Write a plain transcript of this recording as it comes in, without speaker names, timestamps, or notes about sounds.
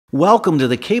Welcome to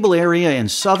the Cable area in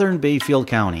southern Bayfield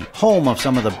County, home of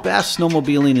some of the best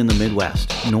snowmobiling in the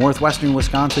Midwest. Northwestern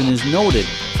Wisconsin is noted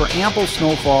for ample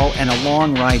snowfall and a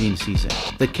long riding season.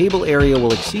 The Cable area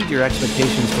will exceed your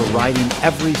expectations for riding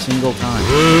every single time.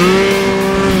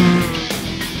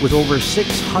 With over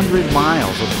 600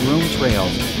 miles of groomed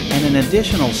trails and an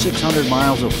additional 600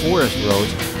 miles of forest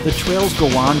roads, the trails go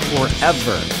on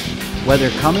forever.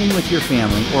 Whether coming with your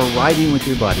family or riding with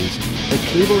your buddies, the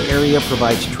Cable area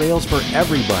provides trails for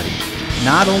everybody.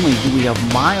 Not only do we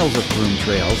have miles of groomed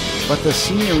trails, but the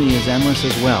scenery is endless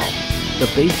as well. The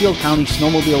Bayfield County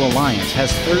Snowmobile Alliance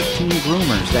has 13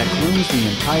 groomers that grooms the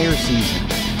entire season.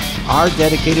 Our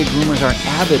dedicated groomers are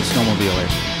avid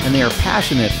snowmobilers, and they are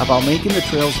passionate about making the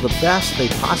trails the best they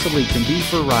possibly can be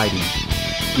for riding.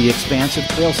 The expansive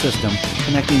trail system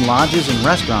connecting lodges and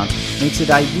restaurants makes it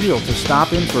ideal to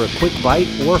stop in for a quick bite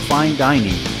or fine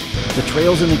dining. The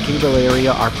trails in the Cable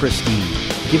area are pristine,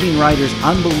 giving riders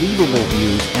unbelievable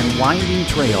views and winding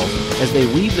trails as they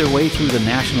weave their way through the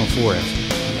National Forest.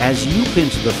 As you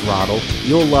pinch the throttle,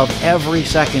 you'll love every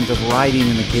second of riding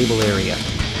in the Cable area.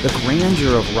 The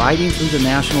grandeur of riding through the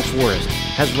National Forest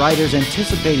has riders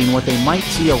anticipating what they might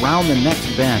see around the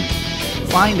next bend.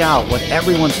 Find out what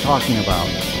everyone's talking about.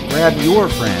 Grab your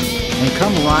friend and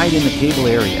come ride in the Cable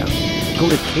area. Go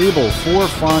to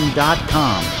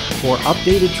cable4fun.com for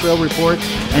updated trail reports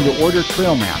and to order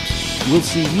trail maps. We'll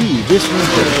see you this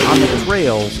winter on the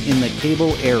trails in the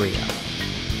Cable area.